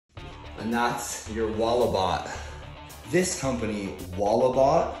And that's your Walabot. This company,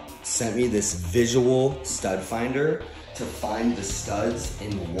 Walabot, sent me this visual stud finder to find the studs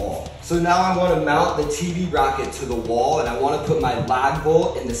in the wall. So now I want to mount the TV bracket to the wall, and I want to put my lag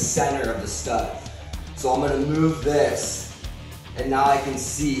bolt in the center of the stud. So I'm going to move this, and now I can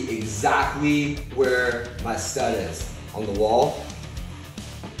see exactly where my stud is on the wall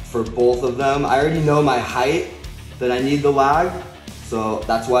for both of them. I already know my height that I need the lag, so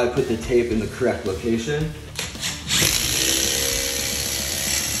that's why I put the tape in the correct location.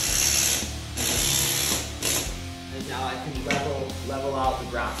 And now I can level out the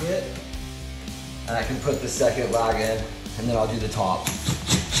bracket, and I can put the second lag in, and then I'll do the top.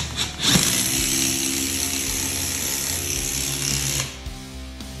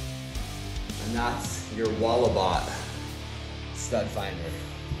 And that's your Walabot stud finder.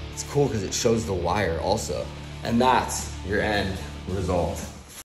 It's cool because it shows the wire also. And that's your end result.